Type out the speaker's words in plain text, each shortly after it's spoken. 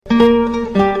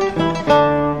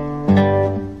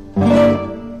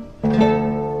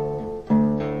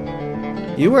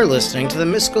You are listening to the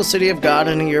Mystical City of God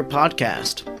in a Year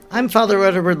podcast. I'm Father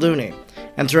Edward Looney,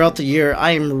 and throughout the year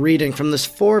I am reading from this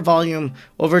 4-volume,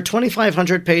 over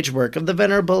 2,500-page work of the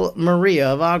Venerable Maria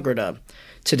of Agreda.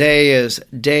 Today is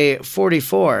day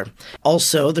 44.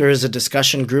 Also, there is a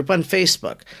discussion group on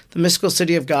Facebook, the Mystical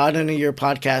City of God in a Year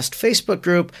podcast Facebook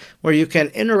group, where you can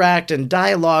interact and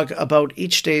dialogue about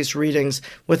each day's readings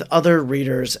with other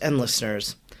readers and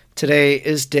listeners. Today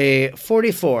is day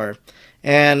 44.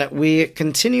 And we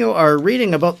continue our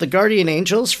reading about the guardian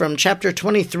angels from chapter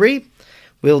 23.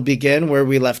 We'll begin where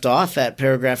we left off at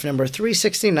paragraph number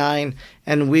 369,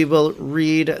 and we will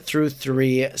read through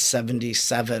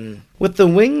 377. With the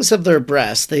wings of their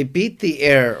breasts they beat the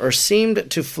air or seemed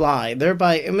to fly,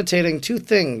 thereby imitating two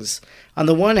things. On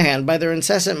the one hand, by their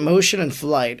incessant motion and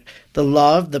flight, the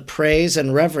love, the praise,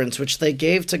 and reverence which they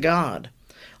gave to God.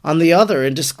 On the other,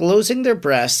 in disclosing their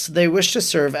breasts, they wished to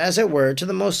serve, as it were, to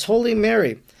the most holy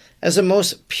Mary, as a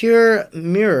most pure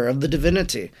mirror of the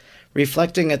divinity,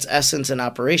 reflecting its essence and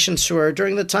operations to her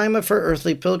during the time of her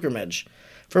earthly pilgrimage.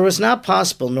 For it was not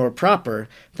possible nor proper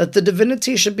that the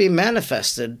divinity should be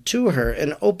manifested to her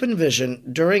in open vision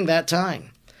during that time.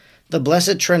 The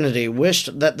Blessed Trinity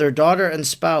wished that their daughter and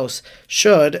spouse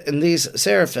should, in these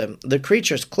seraphim, the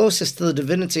creatures closest to the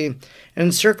divinity and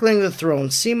encircling the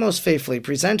throne, see most faithfully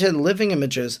presented living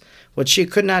images which she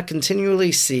could not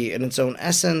continually see in its own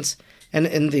essence and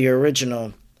in the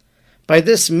original. By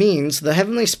this means, the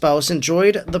heavenly spouse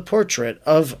enjoyed the portrait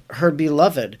of her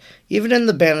beloved, even in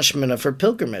the banishment of her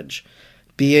pilgrimage,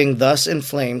 being thus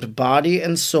inflamed body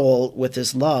and soul with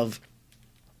his love.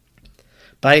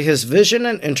 By his vision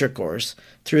and intercourse,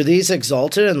 through these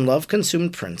exalted and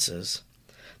love-consumed princes.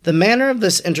 The manner of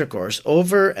this intercourse,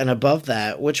 over and above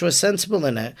that which was sensible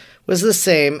in it, was the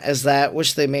same as that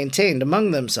which they maintained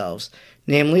among themselves,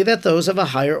 namely that those of a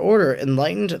higher order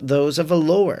enlightened those of a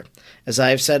lower, as I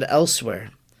have said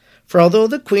elsewhere. For although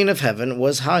the Queen of Heaven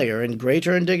was higher and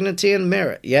greater in dignity and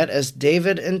merit, yet, as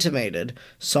David intimated,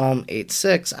 Psalm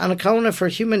 8:6, on account of her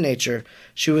human nature,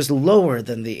 she was lower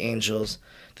than the angels.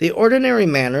 The ordinary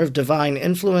manner of divine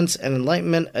influence and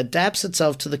enlightenment adapts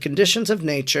itself to the conditions of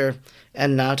nature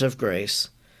and not of grace.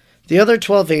 The other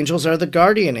 12 angels are the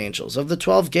guardian angels of the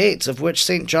 12 gates, of which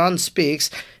St. John speaks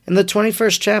in the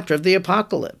 21st chapter of the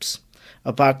Apocalypse,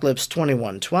 Apocalypse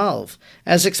 21:12,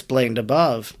 as explained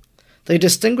above. They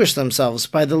distinguish themselves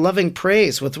by the loving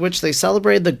praise with which they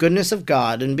celebrate the goodness of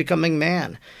God in becoming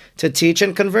man, to teach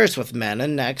and converse with men,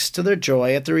 and next to their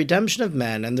joy at the redemption of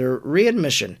men and their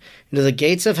readmission into the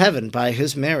gates of heaven by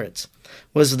his merits,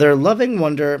 was their loving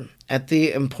wonder at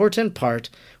the important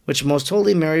part which Most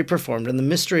Holy Mary performed in the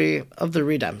mystery of the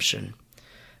redemption.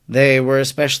 They were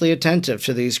especially attentive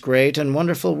to these great and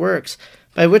wonderful works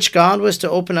by which God was to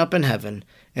open up in heaven,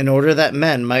 in order that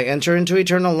men might enter into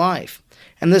eternal life,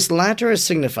 and this latter is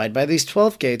signified by these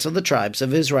 12 gates of the tribes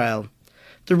of Israel.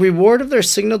 The reward of their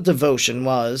signal devotion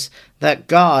was that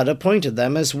God appointed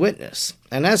them as witness,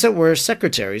 and as it were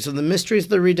secretaries of the mysteries of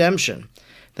the redemption,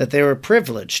 that they were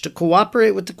privileged to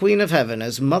cooperate with the Queen of Heaven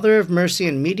as Mother of Mercy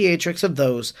and mediatrix of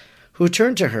those who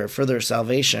turn to her for their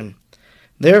salvation.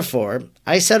 Therefore,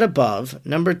 I said above,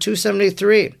 number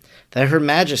 273, that Her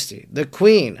Majesty, the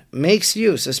Queen, makes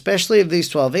use especially of these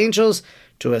 12 angels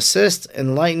to assist,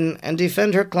 enlighten, and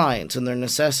defend her clients in their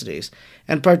necessities,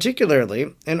 and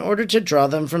particularly in order to draw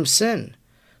them from sin,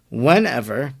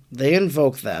 whenever they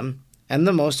invoke them and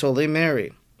the Most Holy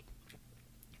Mary.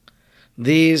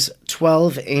 These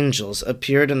 12 angels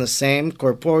appeared in the same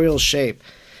corporeal shape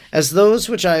as those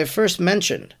which I have first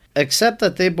mentioned, except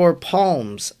that they bore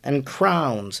palms and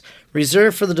crowns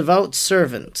reserved for the devout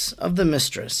servants of the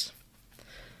mistress.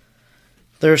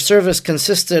 Their service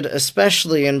consisted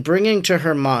especially in bringing to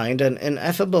her mind an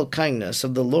ineffable kindness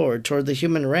of the Lord toward the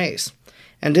human race,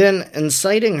 and in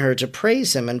inciting her to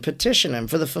praise him and petition him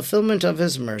for the fulfillment of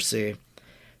his mercy.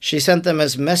 She sent them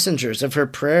as messengers of her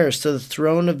prayers to the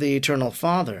throne of the Eternal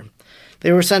Father.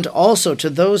 They were sent also to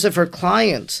those of her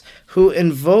clients who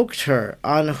invoked her,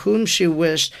 on whom she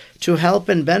wished to help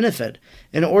and benefit,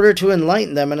 in order to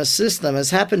enlighten them and assist them,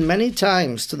 as happened many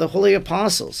times to the holy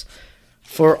apostles.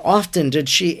 For often did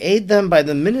she aid them by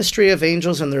the ministry of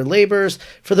angels in their labors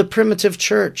for the primitive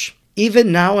church.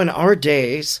 Even now in our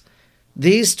days,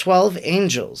 these 12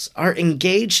 angels are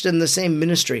engaged in the same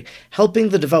ministry, helping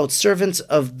the devout servants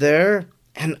of their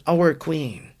and our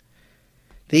Queen.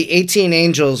 The 18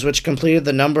 angels which completed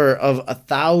the number of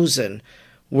 1,000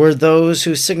 were those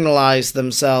who signalized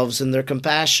themselves in their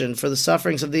compassion for the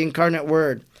sufferings of the incarnate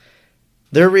Word.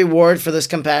 Their reward for this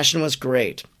compassion was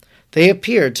great. They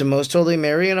appeared to Most Holy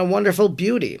Mary in a wonderful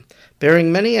beauty,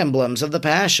 bearing many emblems of the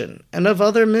Passion and of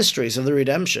other mysteries of the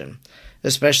Redemption,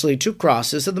 especially 2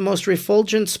 crosses of the most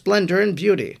refulgent splendor and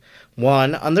beauty,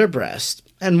 one on their breast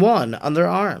and one on their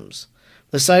arms.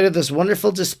 The sight of this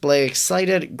wonderful display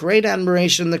excited great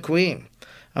admiration in the queen,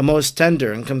 a most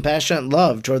tender and compassionate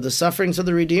love toward the sufferings of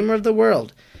the Redeemer of the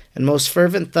world, and most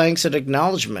fervent thanks and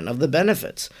acknowledgment of the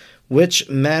benefits which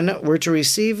men were to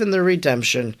receive in their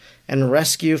redemption and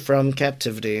rescue from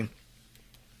captivity.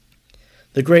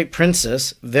 The great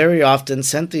princess very often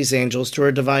sent these angels to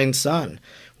her divine Son,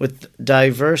 with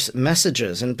diverse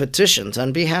messages and petitions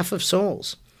on behalf of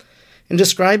souls. In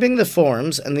describing the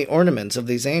forms and the ornaments of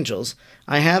these angels,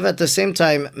 I have at the same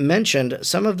time mentioned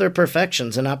some of their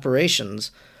perfections and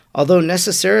operations, although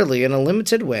necessarily in a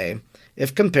limited way,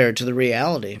 if compared to the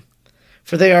reality.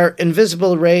 For they are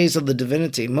invisible rays of the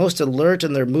divinity, most alert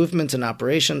in their movements and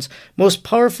operations, most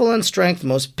powerful in strength,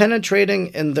 most penetrating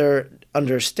in their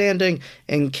understanding,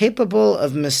 incapable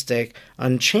of mistake,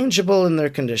 unchangeable in their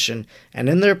condition, and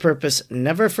in their purpose,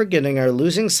 never forgetting or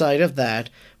losing sight of that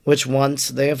which once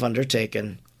they have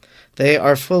undertaken. They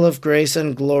are full of grace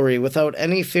and glory, without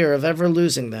any fear of ever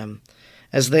losing them,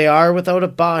 as they are without a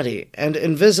body, and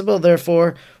invisible,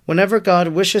 therefore, whenever God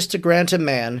wishes to grant a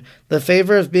man the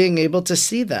favor of being able to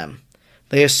see them.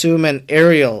 They assume an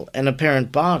aerial and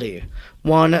apparent body,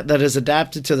 one that is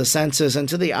adapted to the senses and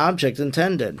to the object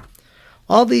intended.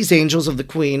 All these angels of the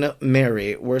Queen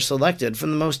Mary were selected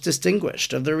from the most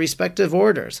distinguished of their respective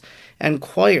orders and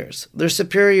choirs, their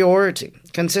superiority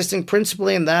consisting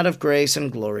principally in that of grace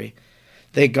and glory.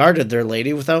 They guarded their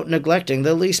lady without neglecting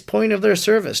the least point of their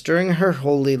service during her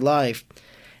holy life,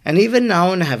 and even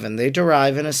now in heaven they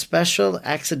derive an especial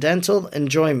accidental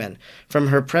enjoyment from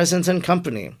her presence and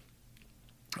company.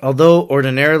 Although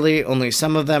ordinarily only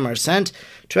some of them are sent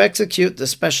to execute the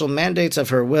special mandates of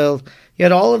her will,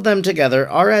 yet all of them together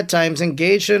are at times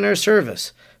engaged in her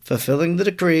service, fulfilling the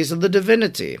decrees of the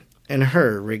divinity in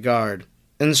her regard.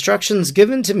 Instructions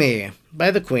given to me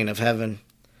by the Queen of Heaven.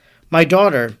 My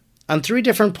daughter, on 3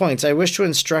 different points I wish to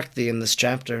instruct thee in this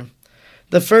chapter.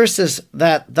 The first is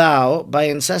that thou, by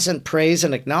incessant praise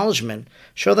and acknowledgment,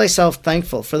 show thyself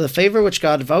thankful for the favor which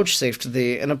God vouchsafed to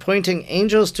thee in appointing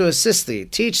angels to assist thee,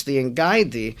 teach thee, and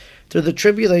guide thee through the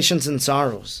tribulations and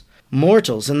sorrows.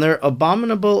 Mortals, in their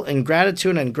abominable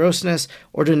ingratitude and grossness,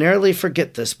 ordinarily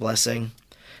forget this blessing.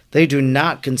 They do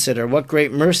not consider what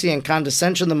great mercy and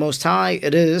condescension the Most High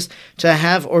it is to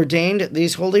have ordained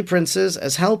these holy princes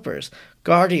as helpers,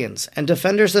 guardians, and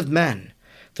defenders of men,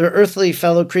 their earthly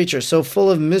fellow creatures so full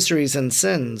of miseries and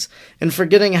sins, and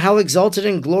forgetting how exalted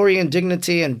in glory and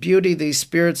dignity and beauty these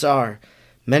spirits are.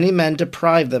 Many men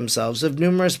deprive themselves of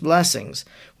numerous blessings,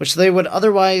 which they would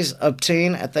otherwise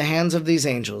obtain at the hands of these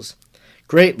angels.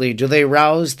 Greatly do they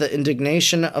rouse the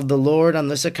indignation of the Lord on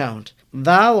this account.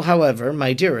 Thou, however,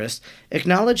 my dearest,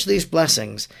 acknowledge these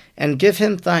blessings, and give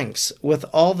him thanks with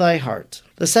all thy heart.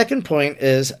 The second point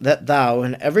is that thou,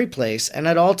 in every place and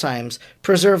at all times,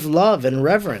 preserve love and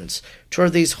reverence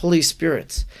toward these holy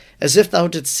spirits, as if thou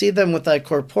didst see them with thy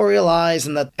corporeal eyes,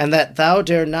 and that thou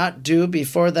dare not do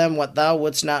before them what thou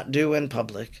wouldst not do in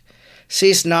public.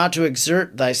 Cease not to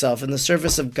exert thyself in the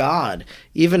service of God,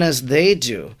 even as they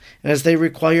do, and as they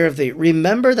require of thee.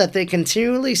 Remember that they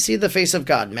continually see the face of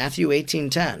God, Matthew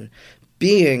 18:10,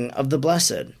 being of the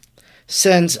blessed.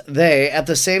 Since they at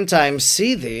the same time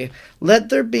see thee, let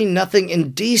there be nothing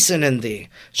indecent in thee.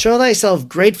 Show thyself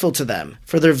grateful to them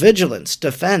for their vigilance,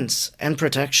 defense, and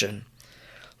protection.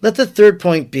 Let the third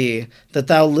point be that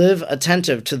thou live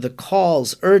attentive to the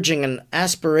calls, urging, and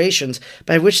aspirations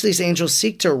by which these angels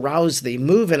seek to rouse thee,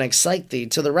 move, and excite thee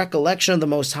to the recollection of the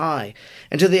Most High,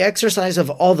 and to the exercise of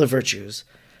all the virtues.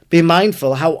 Be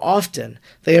mindful how often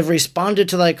they have responded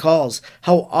to thy calls,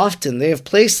 how often they have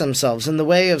placed themselves in the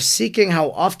way of seeking, how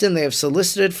often they have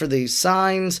solicited for these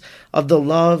signs of the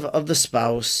love of the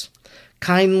spouse,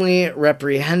 kindly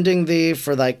reprehending thee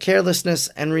for thy carelessness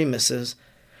and remisses.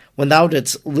 When thou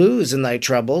didst lose in thy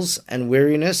troubles and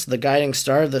weariness the guiding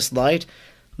star of this light,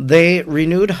 they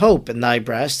renewed hope in thy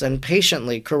breast and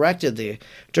patiently corrected thee,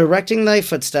 directing thy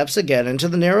footsteps again into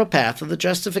the narrow path of the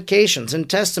justifications and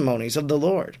testimonies of the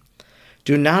Lord.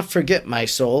 Do not forget, my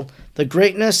soul, the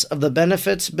greatness of the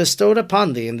benefits bestowed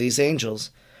upon thee in these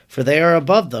angels, for they are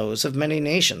above those of many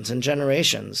nations and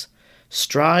generations.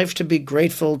 Strive to be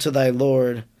grateful to thy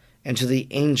Lord and to the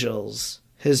angels,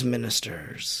 his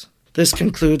ministers. This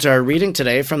concludes our reading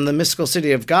today from the Mystical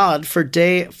City of God for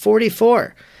day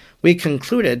 44. We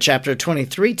concluded chapter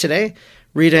 23 today,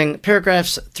 reading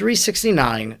paragraphs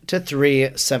 369 to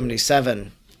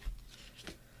 377.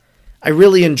 I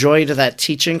really enjoyed that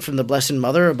teaching from the Blessed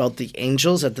Mother about the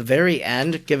angels at the very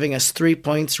end, giving us 3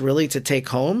 points really to take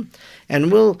home.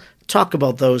 And we'll talk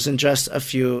about those in just a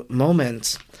few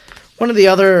moments. One of the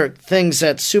other things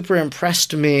that super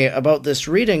impressed me about this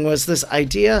reading was this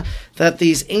idea that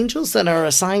these angels that are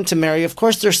assigned to Mary, of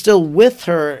course, they're still with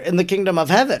her in the kingdom of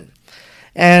heaven.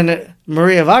 And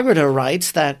Maria of Agreda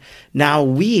writes that now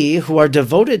we who are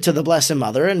devoted to the Blessed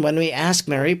Mother, and when we ask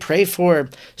Mary, pray for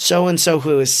so-and-so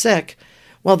who is sick,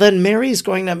 well, then Mary's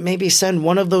going to maybe send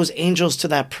one of those angels to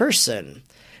that person.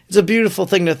 It's a beautiful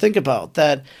thing to think about,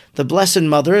 that the Blessed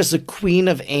Mother, as the Queen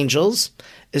of Angels,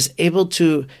 is able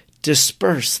to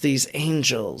disperse these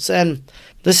angels. And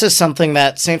this is something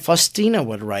that St. Faustina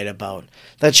would write about,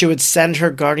 that she would send her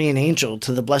guardian angel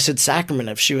to the Blessed Sacrament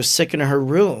if she was sick in her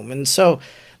room. And so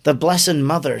the Blessed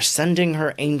Mother sending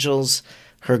her angels,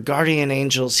 her guardian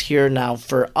angels here now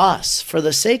for us, for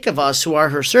the sake of us who are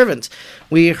her servants.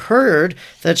 We heard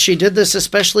that she did this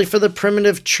especially for the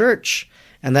primitive church,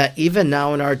 and that even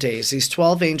now in our days, these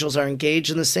 12 angels are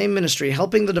engaged in the same ministry,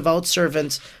 helping the devout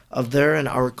servants of their and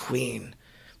our Queen.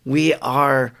 We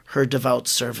are her devout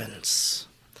servants.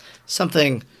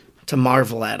 Something to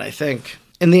marvel at, I think.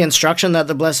 In the instruction that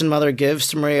the Blessed Mother gives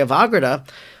to Maria of Agreda,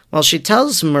 well, she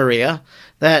tells Maria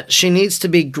that she needs to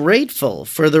be grateful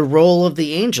for the role of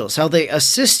the angels, how they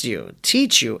assist you,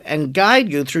 teach you, and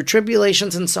guide you through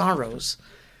tribulations and sorrows.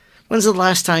 When's the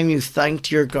last time you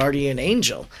thanked your guardian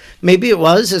angel? Maybe it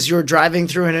was as you were driving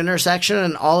through an intersection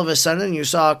and all of a sudden you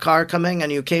saw a car coming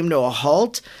and you came to a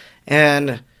halt,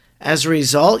 and as a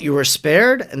result, you were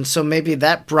spared, and so maybe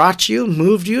that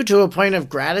moved you to a point of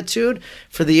gratitude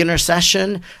for the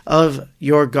intercession of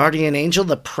your guardian angel,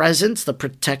 the presence, the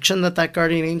protection that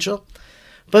guardian angel.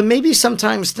 But maybe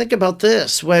sometimes think about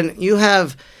this, when you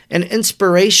have an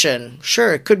inspiration,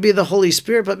 sure, it could be the Holy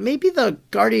Spirit, but maybe the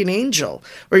guardian angel,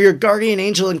 or your guardian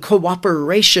angel in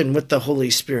cooperation with the Holy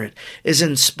Spirit, is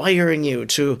inspiring you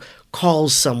to call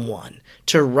someone,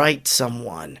 to write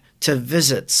someone, to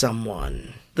visit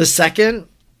someone. The second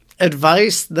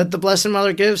advice that the Blessed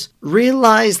Mother gives,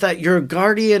 realize that your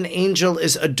guardian angel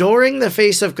is adoring the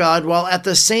face of God while at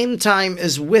the same time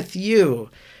is with you,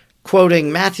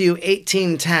 quoting Matthew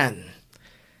 18:10.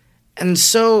 And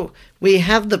so we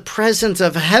have the presence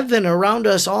of heaven around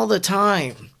us all the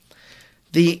time,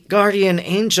 the guardian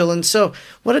angel. And so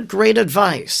what a great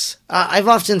advice. I've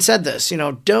often said this,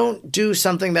 don't do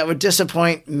something that would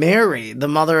disappoint Mary, the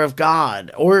Mother of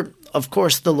God, or of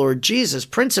course, the Lord Jesus,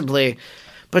 principally,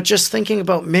 but just thinking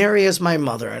about Mary as my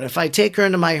mother. And if I take her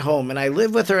into my home and I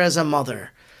live with her as a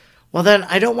mother, well, then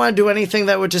I don't want to do anything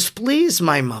that would displease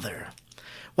my mother.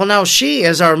 Well, now she,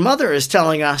 as our mother, is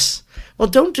telling us, well,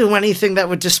 don't do anything that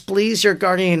would displease your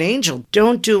guardian angel.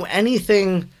 Don't do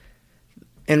anything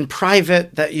in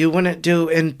private that you wouldn't do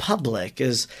in public,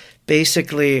 is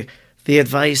basically the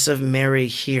advice of Mary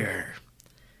here.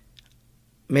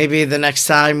 Maybe the next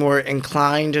time we're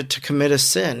inclined to commit a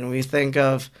sin, we think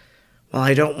of, well,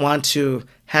 I don't want to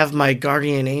have my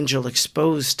guardian angel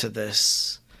exposed to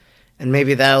this. And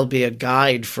maybe that'll be a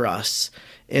guide for us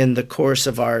in the course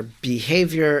of our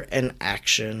behavior and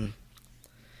action.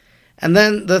 And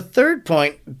then the third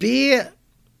point, be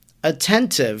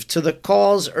attentive to the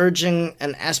calls, urging,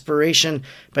 and aspiration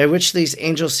by which these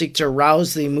angels seek to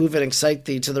rouse thee, move, and excite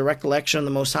thee to the recollection of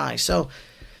the Most High. So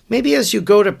maybe as you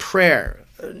go to prayer,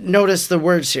 notice the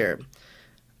words here,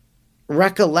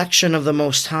 recollection of the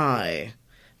Most High.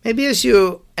 Maybe as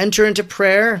you enter into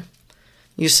prayer,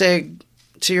 you say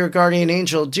to your guardian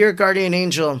angel, dear guardian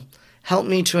angel, help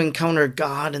me to encounter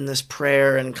God in this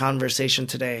prayer and conversation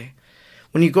today.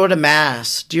 When you go to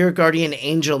Mass, dear guardian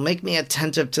angel, make me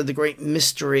attentive to the great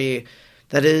mystery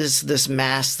that is this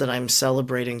Mass that I'm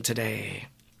celebrating today.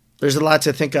 There's a lot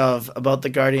to think of about the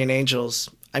guardian angels.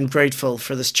 I'm grateful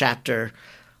for this chapter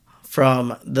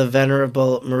from the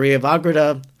Venerable Maria of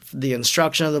Agreda, the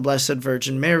instruction of the Blessed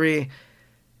Virgin Mary.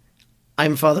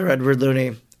 I'm Father Edward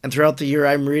Looney, and throughout the year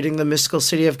I'm reading the Mystical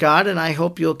City of God, and I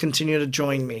hope you'll continue to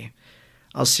join me.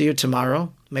 I'll see you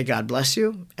tomorrow. May God bless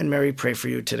you, and Mary pray for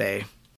you today.